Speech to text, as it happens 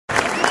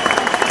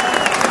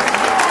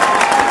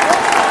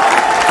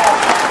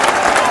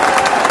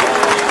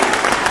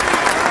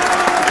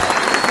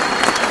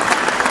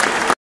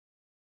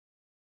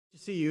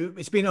see you.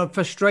 It's been a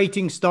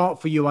frustrating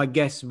start for you, I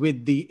guess,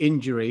 with the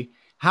injury.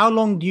 How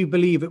long do you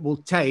believe it will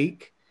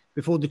take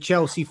before the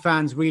Chelsea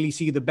fans really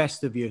see the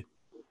best of you?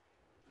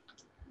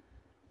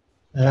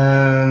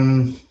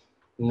 For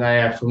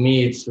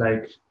me, it's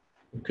like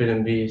it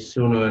couldn't be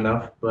sooner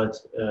enough. But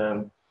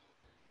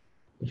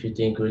if you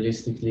think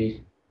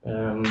realistically,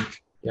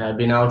 I've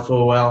been out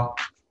for a while.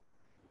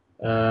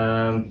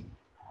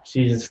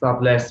 Season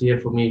stopped last year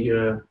for me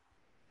a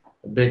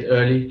bit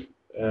early,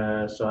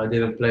 so I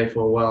didn't play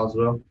for a while as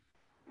well.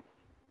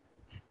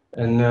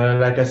 And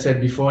like I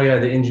said before,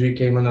 the injury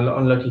came on an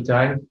unlucky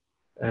time.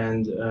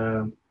 And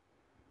for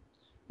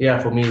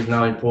me, it's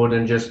now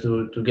important just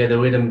to get the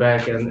rhythm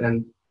back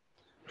and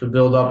to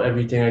build up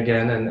everything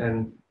again.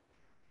 And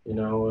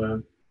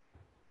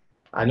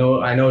I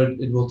know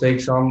it will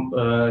take some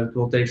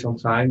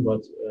time,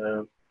 but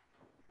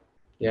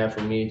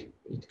for me,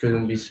 it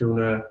couldn't be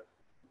sooner,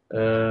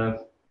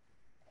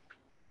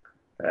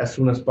 as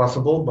soon as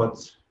possible. But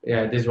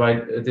it is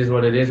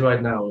what it is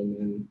right now.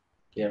 And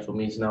for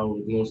me, it's now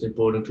most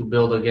important to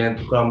build again,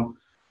 to come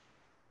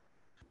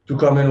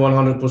in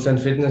 100%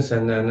 fitness,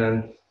 and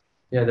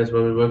that's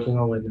what we're working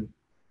on right now.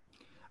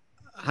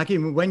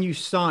 Hakim, when you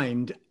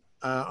signed,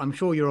 I'm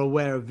sure you're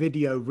aware a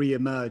video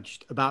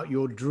re-emerged about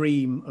your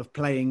dream of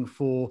playing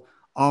for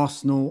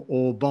Arsenal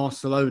or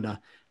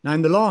Barcelona. Now,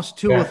 in the last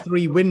two or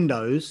three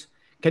windows,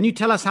 can you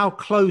tell us how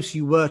close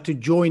you were to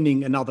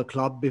joining another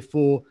club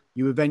before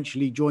you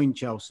eventually joined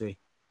Chelsea?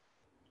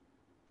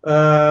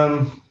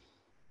 The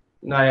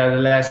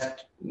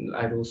last,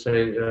 I will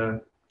say,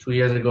 2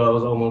 years ago, I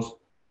was almost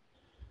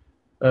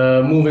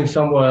moving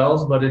somewhere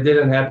else, but it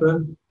didn't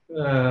happen.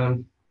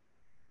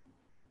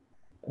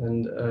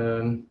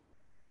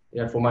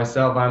 For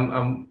myself,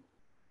 I'm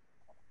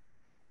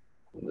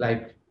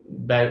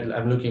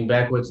looking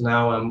backwards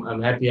now.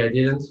 I'm happy I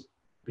didn't,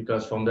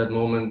 because from that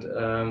moment,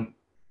 I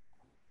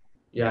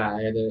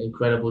had an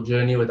incredible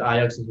journey with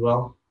Ajax as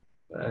well,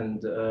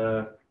 and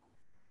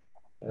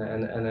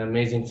an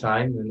amazing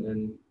time,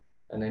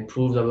 and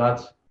improved a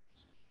lot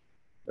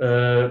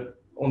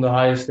on the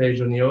highest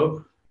stage in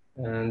Europe.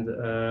 And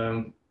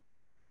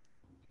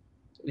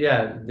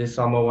this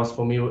summer was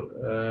for me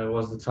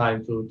was the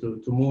time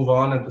to move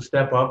on and to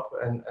step up.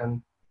 And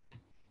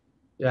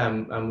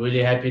I'm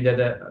really happy that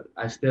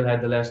I still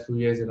had the last 2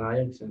 years in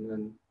Ajax,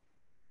 and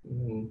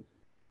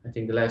I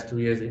think the last 2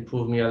 years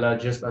improved me a lot,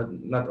 just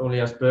not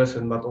only as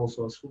person but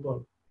also as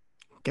footballer.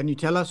 Can you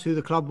tell us who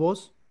the club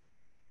was?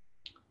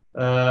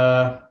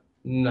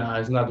 No,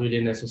 it's not really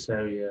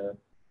necessary.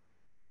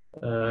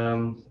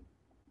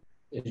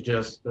 It's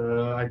just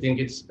I think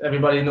it's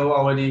everybody know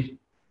already,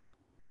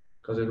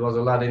 because it was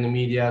a lot in the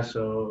media.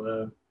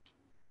 So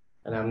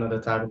and I'm not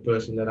the type of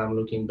person that I'm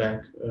looking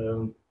back.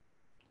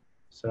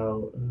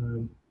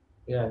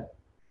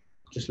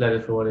 Just let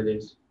it for what it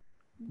is.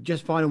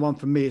 Just final one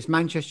from me. It's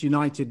Manchester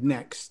United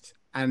next,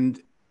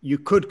 and you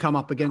could come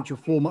up against your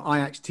former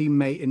Ajax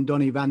teammate in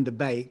Donny van der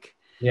Beek.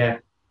 Yeah.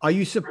 Are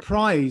you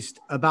surprised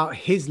about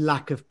his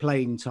lack of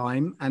playing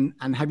time? And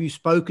have you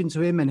spoken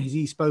to him, and has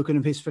he spoken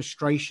of his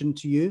frustration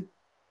to you?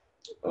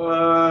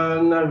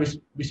 No,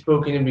 we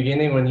spoke in the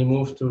beginning when he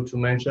moved to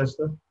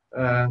Manchester.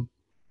 And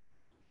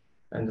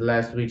the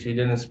last weeks he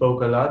didn't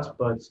spoke a lot,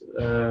 but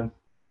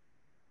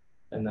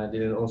and I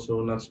didn't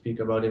also not speak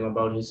about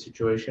his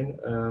situation.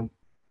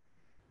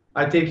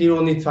 I think he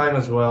will need time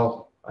as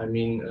well. I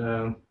mean,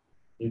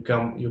 you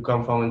come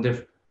from a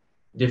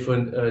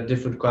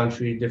different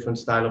country, different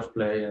style of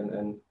play,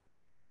 and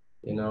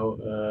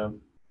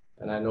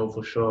I know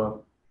for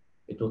sure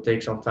it will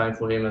take some time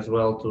for him as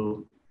well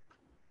to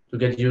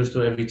get used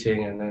to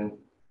everything, and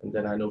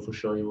then I know for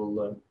sure he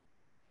will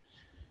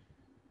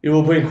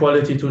bring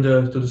quality to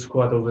the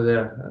squad over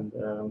there,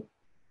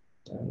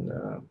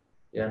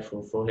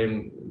 for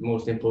him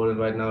most important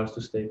right now is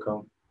to stay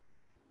calm.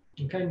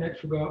 Okay,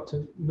 next we'll go up to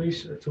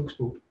Reece at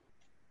TalkSport.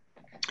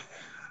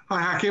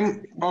 Hi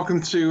Hakim,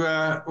 welcome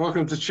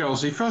to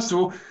Chelsea. First of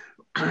all,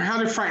 how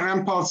did Frank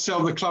Lampard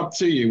sell the club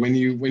to you when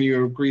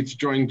you agreed to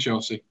join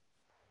Chelsea?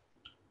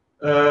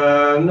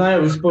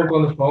 We spoke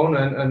on the phone,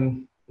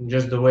 and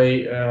just the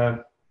way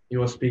he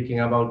was speaking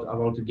about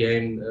the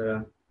game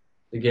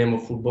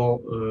of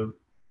football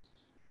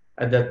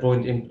at that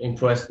point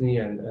impressed me,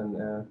 and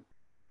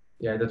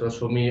that was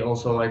for me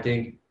also, I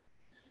think,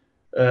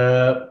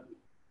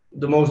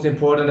 the most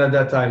important at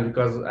that time,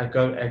 because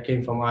I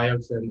came from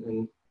Ajax,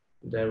 and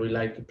there we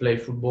like to play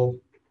football,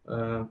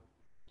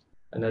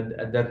 and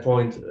at that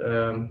point,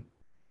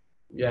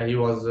 he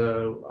was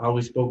how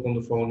we spoke on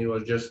the phone. He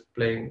was just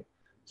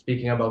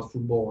speaking about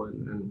football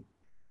and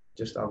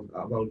just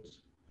about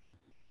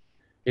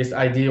his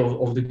idea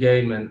of the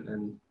game,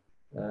 and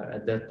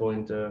at that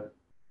point, it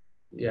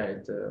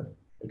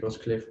was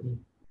clear for me.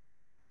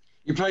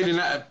 You played in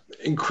that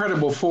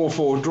incredible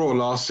 4-4 draw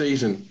last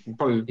season,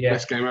 probably the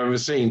best game I've ever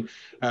seen,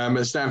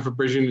 at Stamford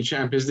Bridge in the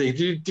Champions League.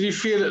 Did you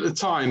feel at the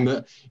time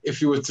that if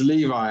you were to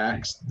leave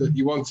Ajax, that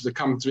you wanted to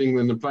come to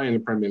England and play in the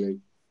Premier League?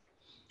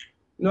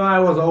 No, I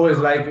was always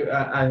like,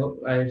 I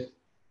was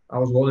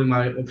holding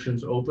my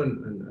options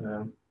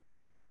open,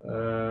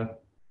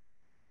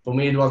 For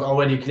me, it was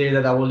already clear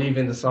that I will leave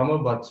in the summer,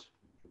 but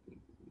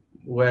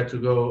where to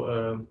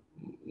go,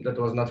 that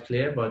was not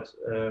clear. But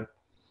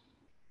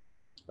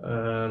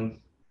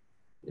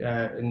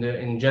yeah,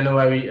 in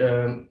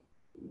January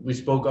we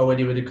spoke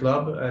already with the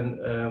club,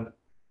 and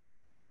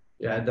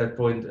yeah, at that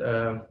point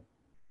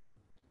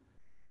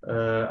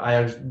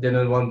Ajax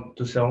didn't want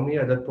to sell me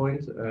at that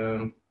point.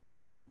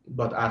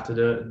 But after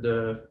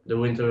the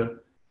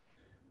winter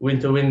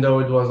window,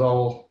 it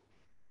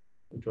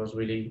was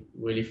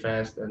really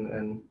fast,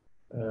 and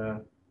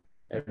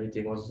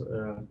everything was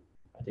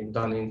I think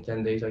done in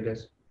 10 days, I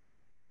guess.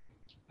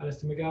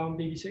 Alistair McGowan on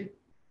BBC.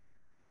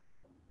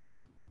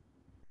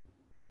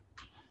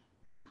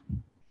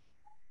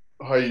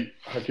 Hi,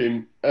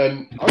 Hakim.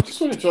 I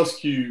just wanted to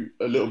ask you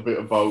a little bit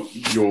about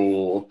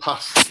your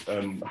past.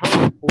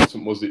 How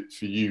important was it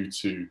for you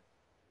to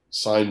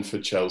sign for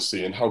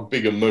Chelsea, and how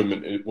big a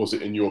moment was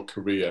it in your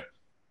career?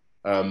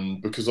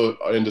 Because I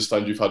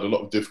understand you've had a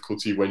lot of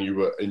difficulty when you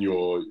were in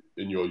your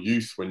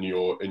youth, when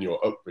you're in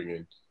your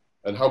upbringing.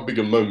 And how big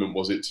a moment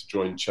was it to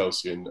join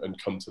Chelsea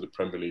and come to the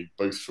Premier League,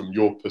 both from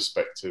your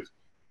perspective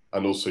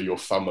and also your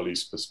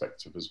family's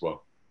perspective as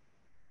well?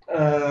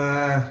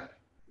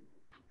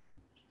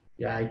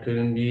 Yeah, I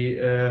couldn't be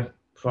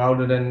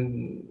prouder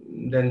than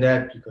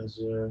that, because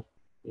you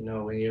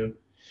know, when you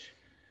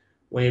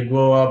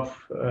grow up,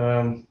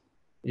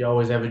 you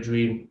always have a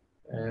dream,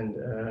 and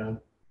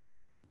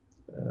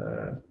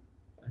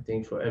I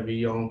think for every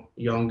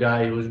young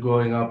guy who's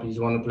growing up, he's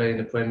want to play in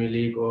the Premier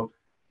League or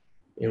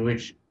in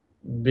which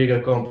bigger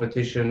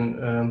competition,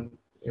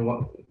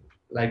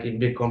 like in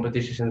big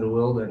competitions in the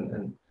world,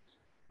 and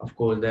of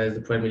course there's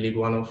the Premier League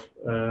one of.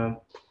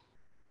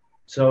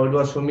 So it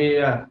was for me,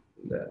 yeah,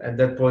 at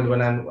that point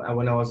when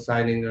I was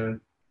signing,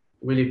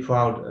 really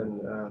proud,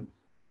 and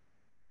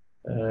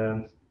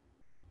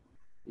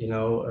you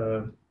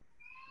know,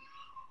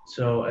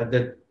 so at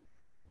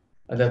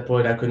that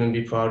point I couldn't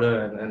be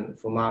prouder, and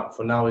for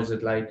now is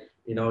it like,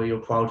 you know, you're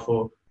proud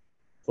for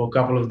a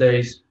couple of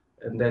days,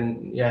 and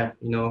then, yeah,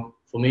 you know,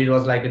 for me it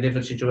was like a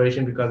different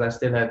situation because I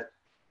still had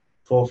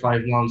 4 or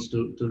 5 months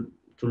to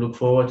look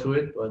forward to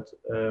it, but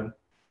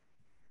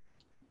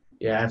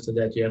yeah, after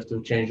that you have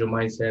to change your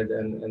mindset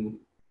and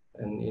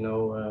you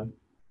know,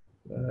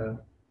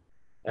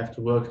 have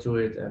to work to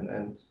it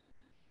and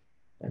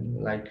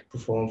like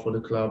perform for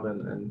the club,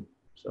 and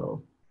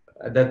so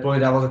at that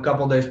point I was a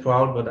couple of days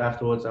proud, but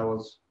afterwards I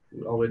was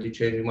already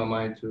changing my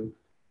mind to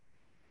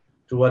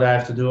what I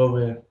have to do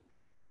over here.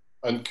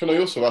 And can I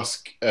also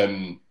ask,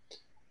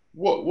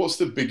 what's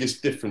the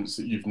biggest difference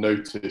that you've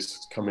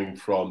noticed coming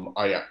from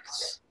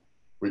Ajax,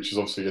 which is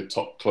obviously a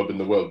top club in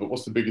the world, but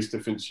what's the biggest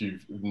difference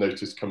you've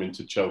noticed coming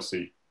to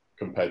Chelsea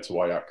compared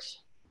to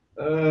Ajax?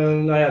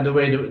 Yeah, the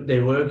way they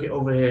work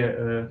over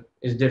here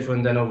is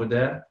different than over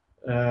there.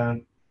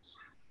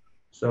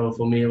 So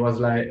for me, it was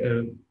like,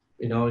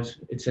 you know,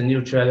 it's a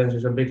new challenge,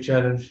 it's a big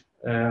challenge.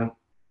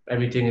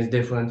 Everything is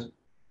different.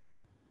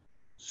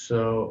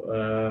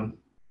 So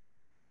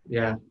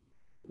yeah,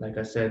 like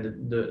I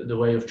said, the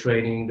way of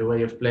training, the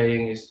way of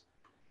playing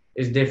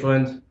is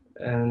different,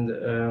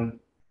 and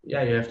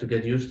yeah, you have to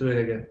get used to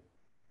it again.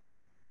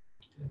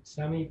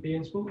 Sammy,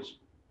 BN Sports.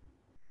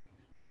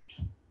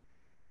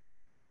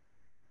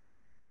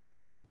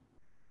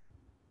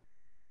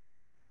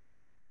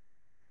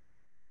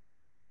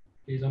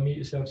 Please unmute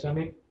yourself,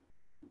 Sammy.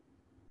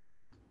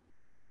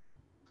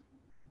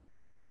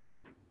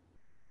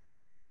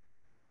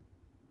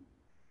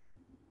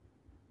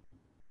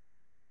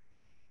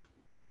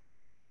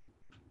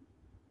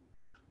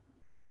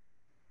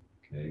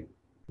 Okay,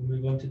 we'll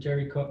move on to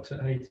Jerry Cox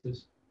at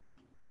Hayters.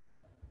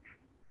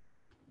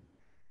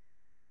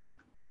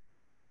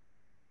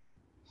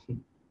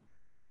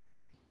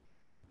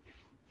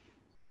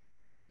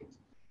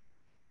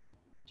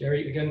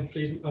 Jerry, again,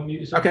 please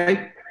unmute yourself.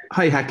 Okay.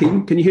 Hi,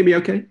 Hakim. Can you hear me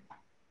okay?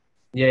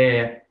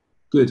 Yeah.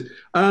 Good.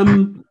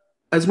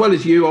 As well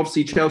as you,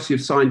 obviously, Chelsea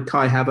have signed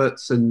Kai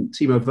Havertz and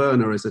Timo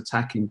Werner as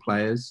attacking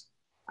players,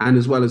 and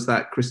as well as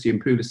that, Christian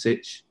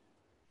Pulisic.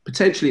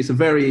 Potentially, it's a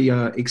very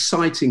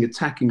exciting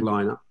attacking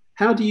lineup.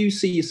 How do you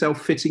see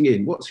yourself fitting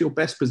in? What's your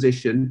best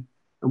position,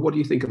 and what do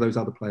you think of those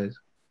other players?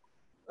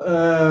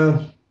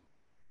 No,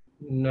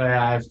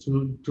 I have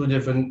two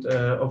different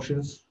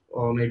options,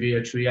 or maybe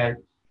a three.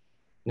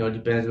 You know, it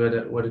depends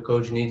where the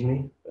coach needs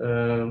me.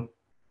 For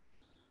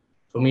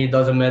me, it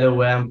doesn't matter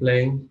where I'm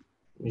playing.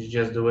 It's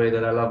just the way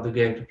that I love the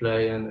game to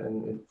play,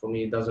 and for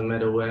me, it doesn't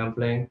matter where I'm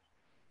playing.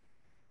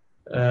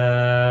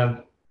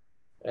 And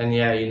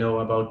yeah, you know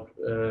about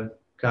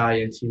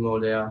Kai and Timo.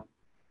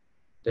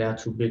 They are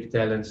two big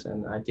talents,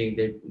 and I think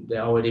they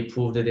already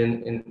proved it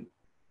in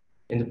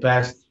the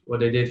past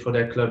what they did for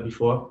their club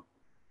before.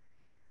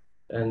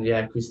 And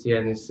yeah,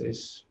 Christian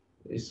is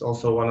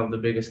also one of the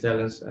biggest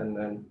talents,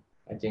 and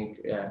I think,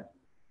 yeah,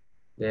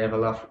 they have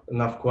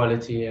enough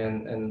quality,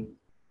 and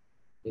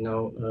you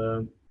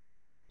know,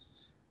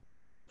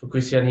 for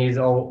Christian, he's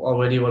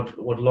already what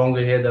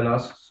longer here than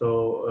us.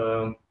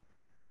 So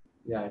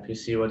yeah, if you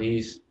see what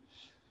he's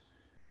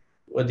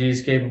what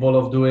he's capable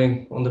of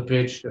doing on the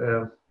pitch.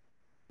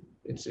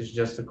 It's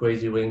just a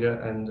crazy winger,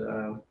 and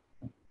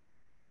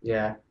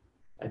yeah,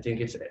 I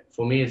think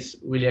for me it's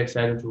really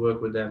exciting to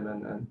work with them,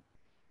 and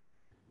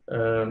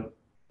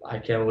I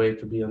can't wait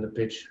to be on the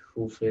pitch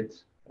full fit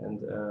and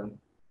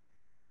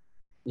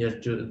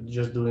just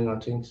doing our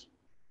things.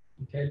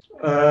 Okay.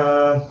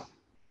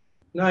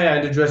 No, yeah,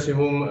 in the dressing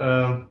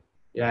room,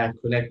 yeah,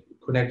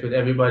 connect with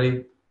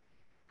everybody.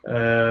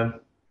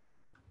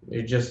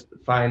 You just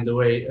find the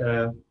way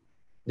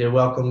they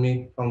welcome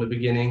me from the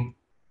beginning,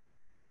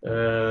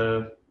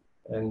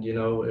 and you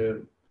know,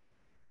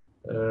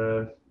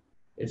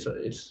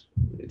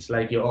 it's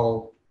like you're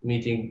all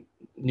meeting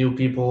new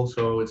people,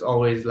 so it's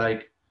always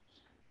like,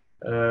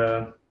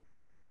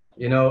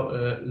 you know,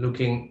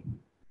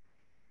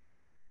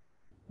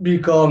 be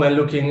calm and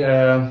looking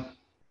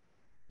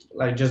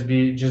like just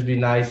be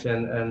nice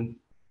and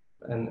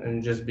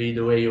just be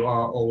the way you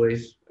are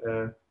always,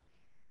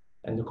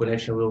 and the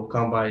connection will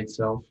come by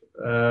itself.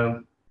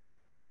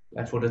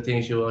 And for the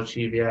things you will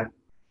achieve, yeah,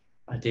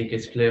 I think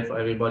it's clear for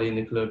everybody in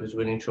the club is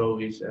winning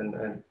trophies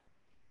and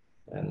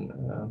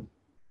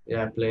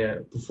yeah,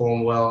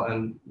 perform well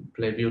and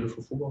play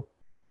beautiful football.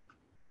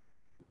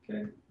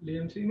 Okay,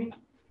 Liam, see me.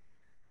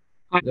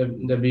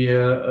 There'll be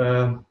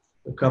a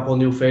couple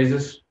new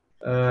phases,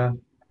 and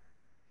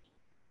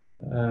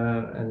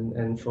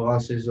for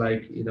us is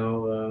like, you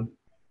know,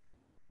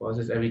 for us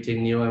is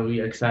everything new, and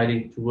we're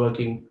excited to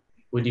working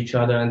with each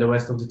other and the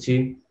rest of the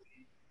team,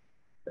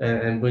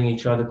 and bring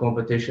each other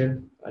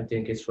competition. I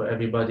think it's for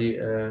everybody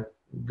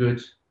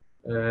good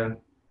to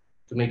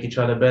make each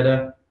other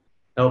better,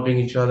 helping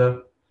each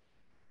other.